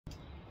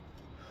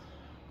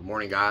Good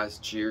morning, guys.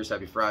 Cheers.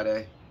 Happy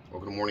Friday.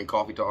 Welcome to Morning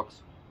Coffee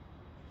Talks.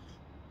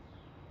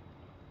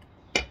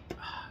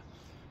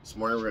 This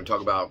morning we're going to talk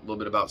about a little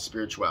bit about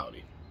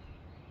spirituality.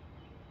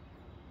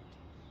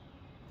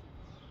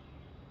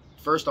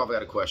 First off, I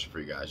got a question for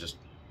you guys. Just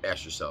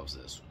ask yourselves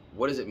this.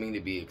 What does it mean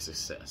to be a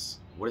success?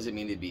 What does it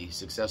mean to be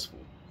successful?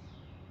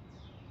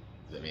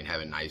 Does it mean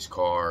having nice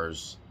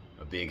cars,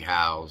 a big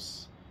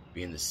house,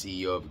 being the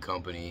CEO of a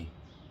company?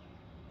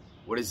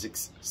 What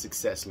does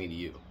success mean to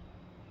you?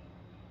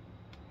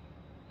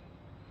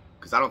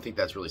 Because I don't think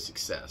that's really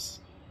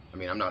success. I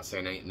mean, I'm not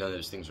saying none of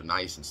those things are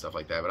nice and stuff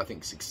like that, but I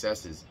think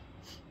success is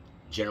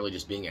generally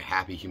just being a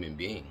happy human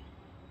being.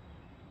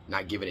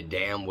 Not giving a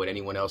damn what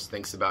anyone else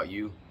thinks about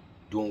you.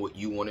 Doing what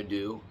you want to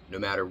do, no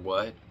matter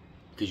what,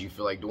 because you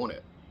feel like doing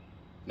it.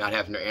 Not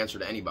having to answer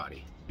to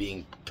anybody.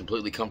 Being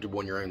completely comfortable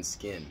in your own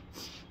skin.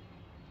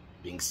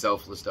 Being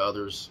selfless to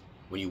others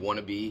when you want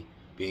to be.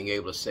 Being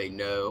able to say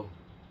no.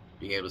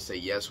 Being able to say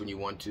yes when you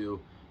want to.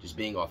 Just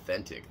being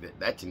authentic.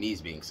 That to me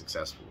is being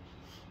successful.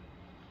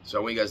 So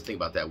I want you guys to think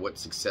about that, what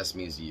success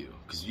means to you.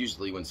 Because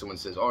usually when someone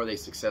says, oh, are they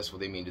successful,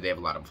 they mean, do they have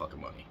a lot of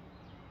fucking money?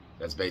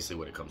 That's basically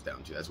what it comes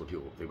down to. That's what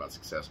people think about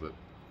success. But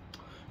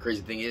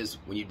crazy thing is,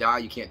 when you die,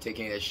 you can't take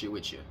any of that shit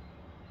with you.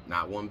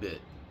 Not one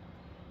bit.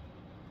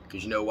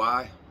 Because you know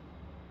why?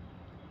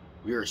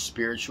 We are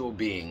spiritual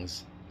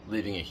beings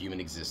living a human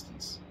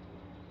existence.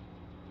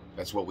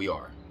 That's what we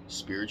are.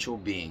 Spiritual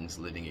beings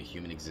living a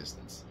human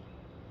existence.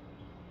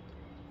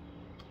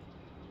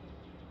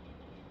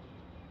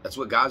 That's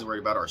what God's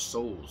worried about, our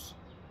souls,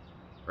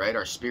 right?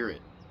 Our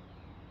spirit.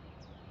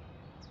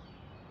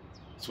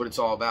 That's what it's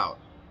all about.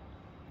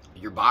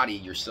 Your body,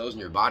 your cells in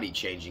your body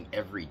changing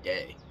every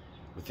day.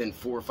 Within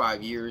 4 or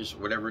 5 years,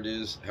 whatever it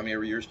is, how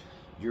many years,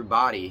 your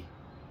body,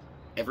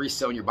 every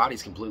cell in your body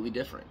is completely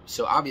different.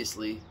 So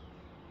obviously,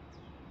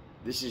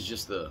 this is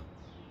just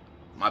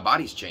my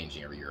body's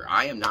changing every year.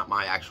 I am not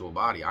my actual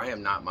body. I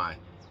am not my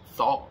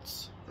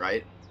thoughts,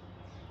 right?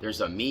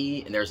 There's a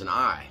me and there's an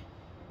I,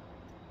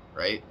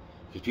 right?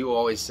 Because people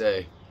always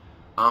say,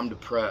 I'm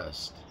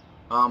depressed,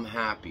 I'm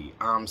happy,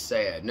 I'm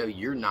sad. No,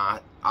 you're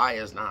not. I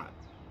is not.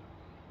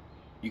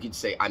 You can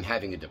say, I'm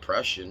having a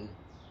depression,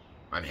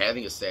 I'm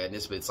having a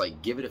sadness, but it's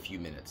like, give it a few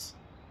minutes.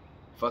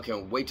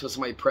 Fucking wait till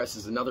somebody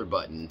presses another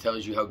button and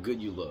tells you how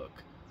good you look.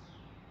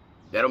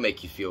 That'll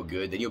make you feel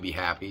good, then you'll be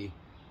happy.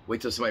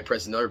 Wait till somebody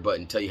presses another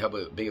button and tell you how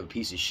big of a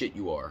piece of shit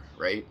you are,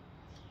 right?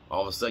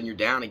 All of a sudden you're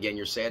down again,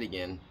 you're sad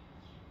again.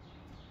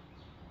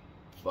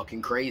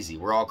 Fucking crazy.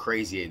 We're all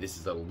crazy. This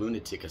is a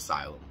lunatic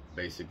asylum,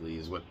 basically,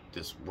 is what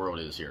this world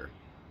is here,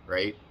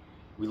 right?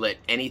 We let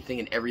anything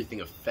and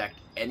everything affect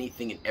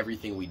anything and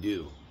everything we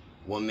do.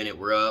 1 minute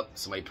we're up,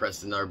 somebody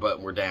presses another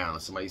button, we're down.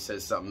 Somebody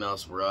says something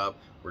else, we're up,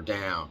 we're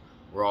down.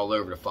 We're all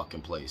over the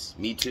fucking place.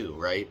 Me too,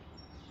 right?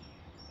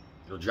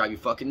 It'll drive you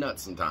fucking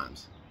nuts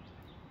sometimes.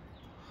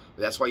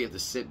 But that's why you have to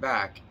sit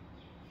back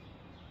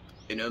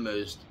and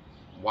almost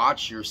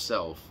watch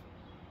yourself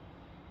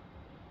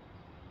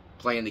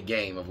playing the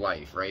game of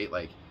life, right?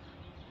 Like,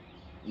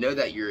 know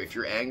that if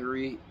you're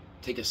angry,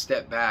 take a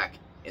step back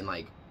and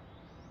like,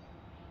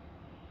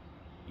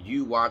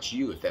 you watch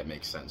you, if that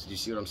makes sense. Do you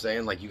see what I'm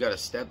saying? Like, you got to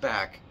step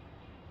back.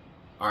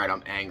 All right,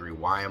 I'm angry.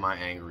 Why am I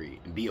angry?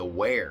 And be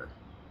aware.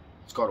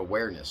 It's called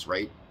awareness,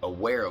 right?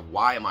 Aware of,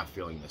 why am I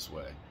feeling this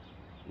way?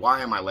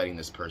 Why am I letting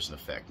this person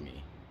affect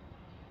me?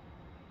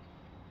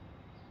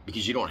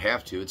 Because you don't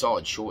have to. It's all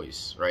a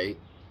choice, right?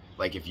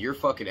 Like, if you're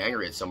fucking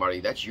angry at somebody,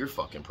 that's your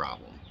fucking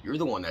problem. You're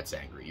the one that's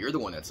angry. You're the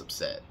one that's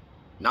upset.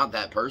 Not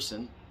that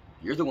person.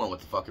 You're the one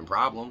with the fucking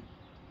problem.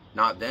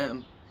 Not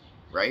them,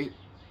 right?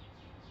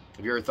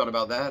 Have you ever thought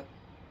about that?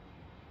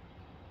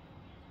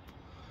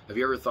 Have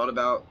you ever thought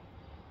about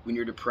when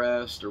you're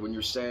depressed or when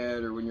you're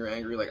sad or when you're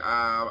angry, like,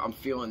 I'm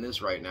feeling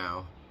this right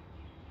now.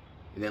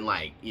 And then,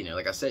 like, you know,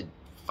 like I said,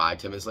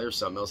 5-10 minutes later,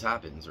 something else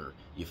happens. Or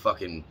you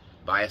fucking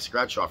buy a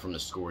scratch off from the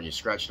store and you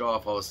scratch it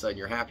off, all of a sudden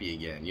you're happy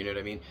again. You know what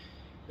I mean?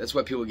 That's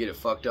why people get it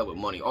fucked up with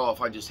money. Oh, if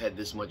I just had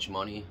this much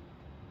money,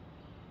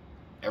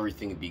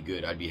 everything would be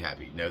good. I'd be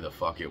happy. No, the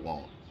fuck it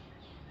won't.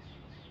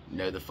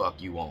 No, the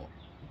fuck you won't.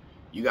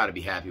 You got to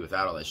be happy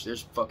without all that shit.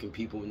 There's fucking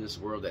people in this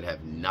world that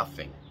have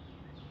nothing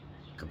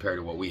compared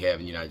to what we have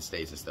in the United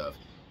States and stuff.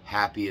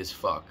 Happy as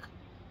fuck.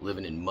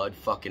 Living in mud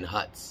fucking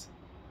huts.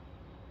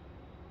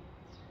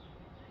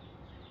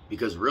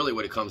 Because really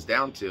what it comes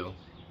down to,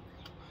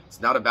 it's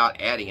not about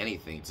adding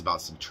anything. It's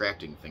about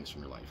subtracting things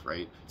from your life,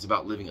 right? It's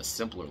about living a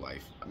simpler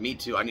life. Me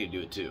too. I need to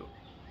do it too.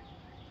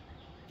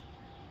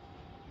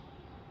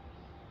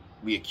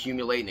 We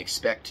accumulate and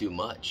expect too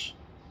much.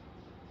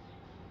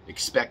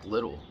 Expect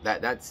little.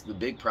 That's the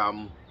big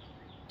problem.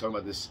 Talking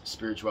about this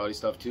spirituality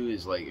stuff too,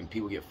 is like, and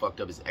people get fucked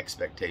up, is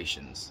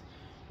expectations.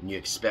 And you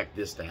expect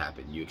this to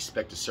happen. You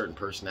expect a certain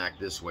person to act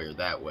this way or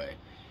that way.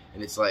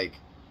 And it's like,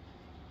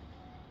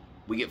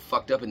 we get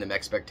fucked up in them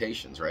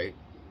expectations, right?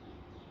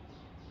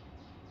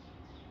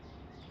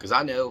 Because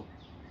I know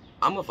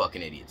I'm a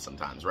fucking idiot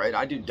sometimes, right?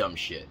 I do dumb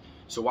shit.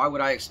 So why would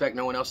I expect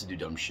no one else to do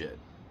dumb shit,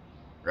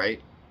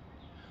 right?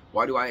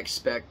 Why do I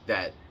expect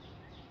that,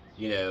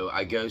 you know,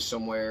 I go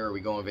somewhere, or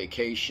we go on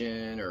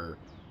vacation, or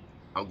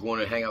I'm going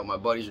to hang out with my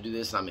buddies or do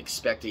this, and I'm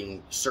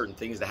expecting certain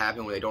things to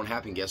happen. When they don't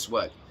happen, guess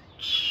what?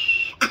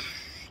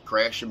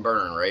 Crash and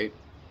burn, right?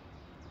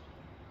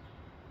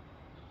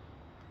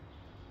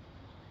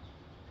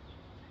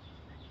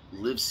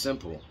 Live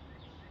simple.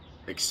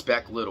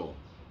 Expect little.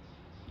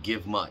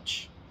 Give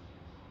much.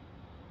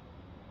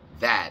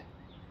 That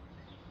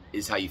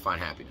is how you find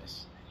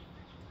happiness.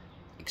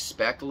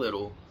 Expect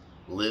little,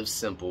 live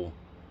simple,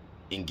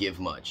 and give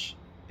much.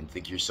 And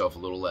think yourself a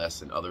little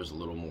less and others a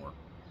little more.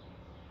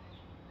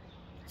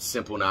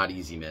 Simple, not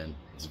easy, man.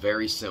 It's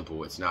very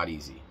simple. It's not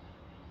easy.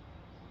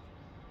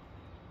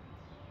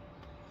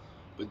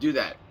 But do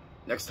that.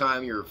 Next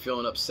time you're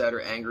feeling upset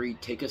or angry,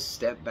 take a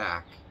step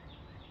back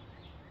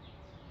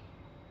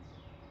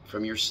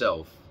from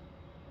yourself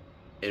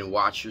and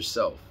watch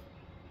yourself.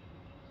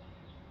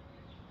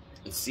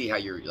 And see how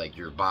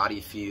your body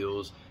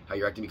feels, how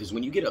you're acting. Because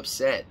when you get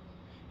upset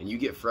and you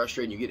get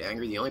frustrated and you get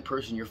angry, the only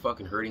person you're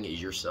fucking hurting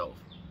is yourself.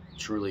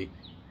 Truly.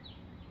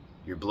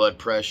 Your blood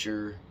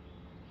pressure,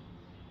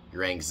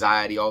 your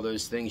anxiety, all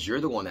those things,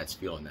 you're the one that's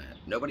feeling that.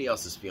 Nobody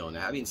else is feeling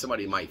that. I mean,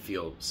 somebody might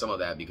feel some of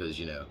that because,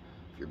 you know,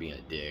 if you're being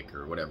a dick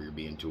or whatever you're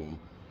being to them.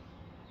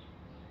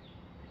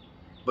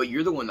 But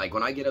you're the one, like,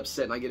 when I get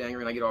upset and I get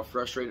angry and I get all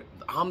frustrated,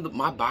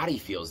 my body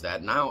feels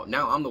that. Now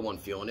I'm the one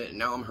feeling it, and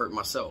now I'm hurting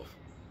myself.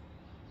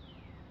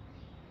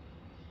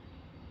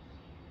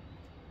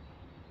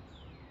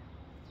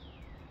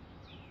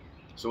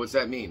 So what's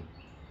that mean?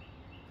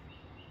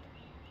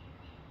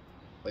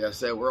 Like I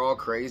said, we're all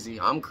crazy.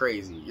 I'm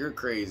crazy. You're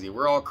crazy.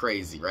 We're all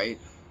crazy, right?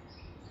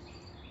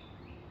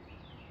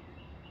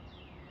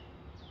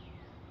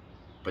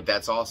 But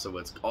that's also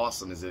what's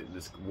awesome, is that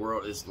this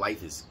world, this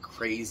life is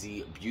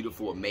crazy,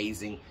 beautiful,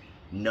 amazing,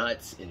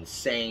 nuts,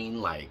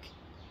 insane. Like,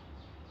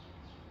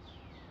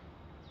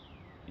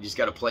 you just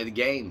got to play the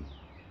game.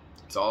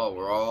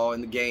 We're all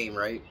in the game,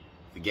 right?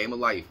 The game of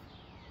life.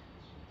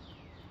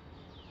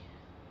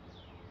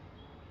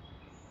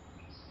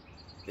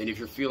 And if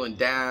you're feeling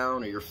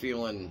down or you're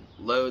feeling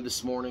low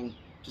this morning,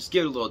 just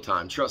give it a little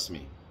time. Trust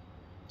me.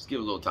 Just give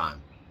it a little time.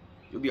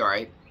 You'll be all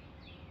right.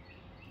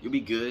 You'll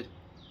be good.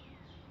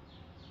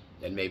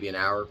 Then maybe an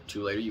hour or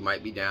two later, you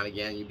might be down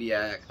again. You'll be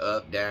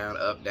up,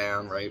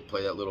 down, right?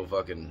 Play that little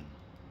fucking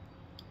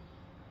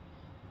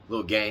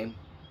little game.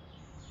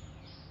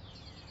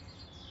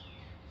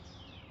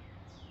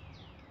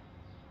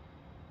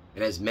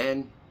 And as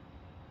men,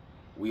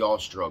 we all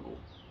struggle.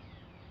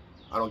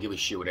 I don't give a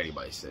shit what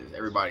anybody says.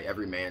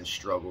 Every man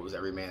struggles.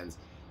 Every man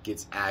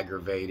gets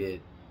aggravated,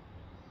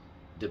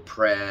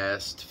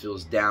 depressed,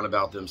 feels down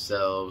about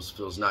themselves,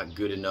 feels not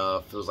good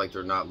enough, feels like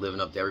they're not living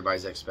up to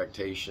everybody's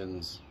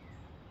expectations.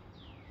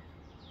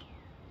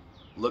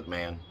 Look,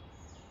 man.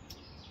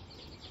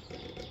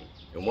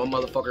 In one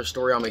motherfucker's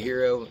story, I'm a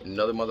hero. In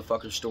another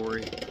motherfucker's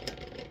story,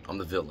 I'm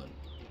the villain.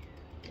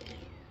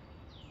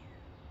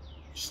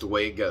 Just the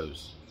way it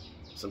goes.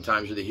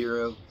 Sometimes you're the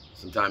hero,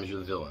 sometimes you're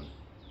the villain.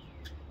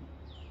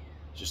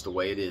 Just the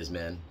way it is,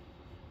 man.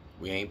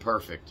 We ain't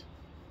perfect.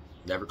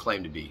 Never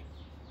claim to be.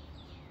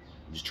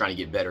 I'm just trying to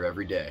get better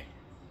every day.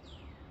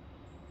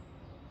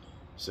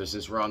 So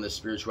since we're on this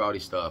spirituality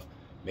stuff,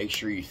 make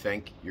sure you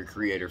thank your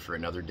Creator for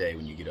another day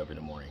when you get up in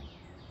the morning.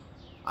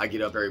 I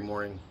get up every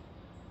morning.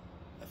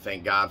 I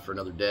thank God for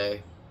another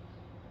day.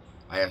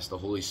 I ask the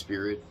Holy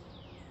Spirit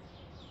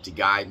to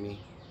guide me,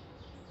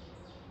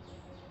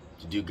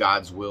 to do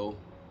God's will,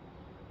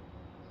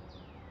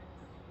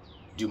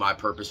 do my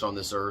purpose on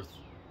this earth.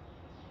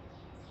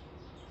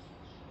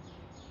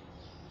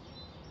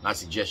 And I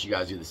suggest you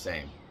guys do the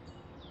same.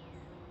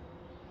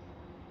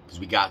 Because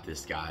we got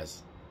this,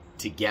 guys.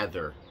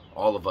 Together.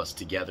 All of us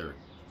together.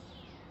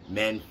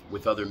 Men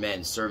with other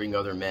men. Serving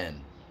other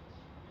men.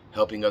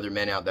 Helping other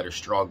men out that are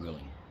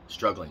struggling.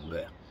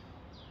 Bleh.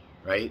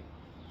 Right?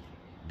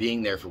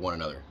 Being there for one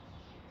another.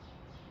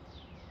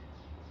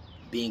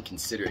 Being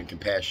considerate and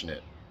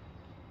compassionate.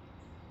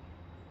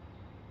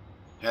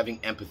 Having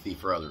empathy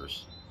for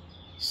others.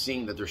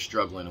 Seeing that they're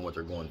struggling and what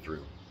they're going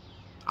through.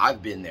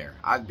 I've been there.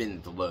 I've been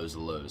at the lows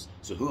of lows.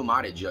 So who am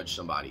I to judge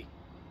somebody?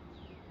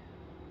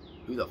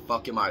 Who the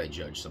fuck am I to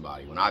judge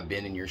somebody when I've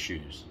been in your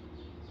shoes?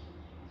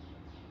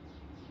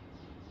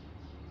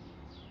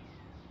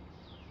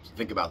 So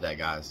think about that,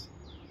 guys.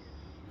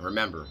 And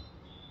remember,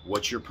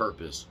 what's your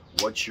purpose?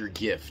 What's your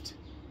gift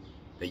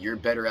that you're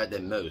better at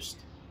than most,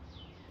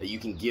 that you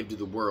can give to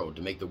the world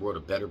to make the world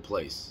a better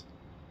place?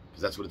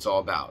 Because that's what it's all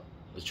about.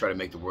 Let's try to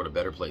make the world a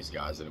better place,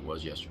 guys, than it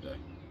was yesterday.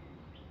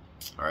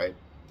 All right?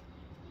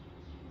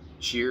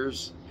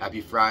 Cheers. Happy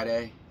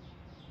Friday.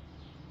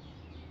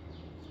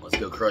 Let's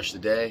go crush the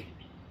day.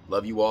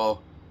 Love you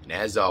all. And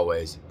as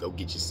always, go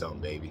get you some,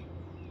 baby.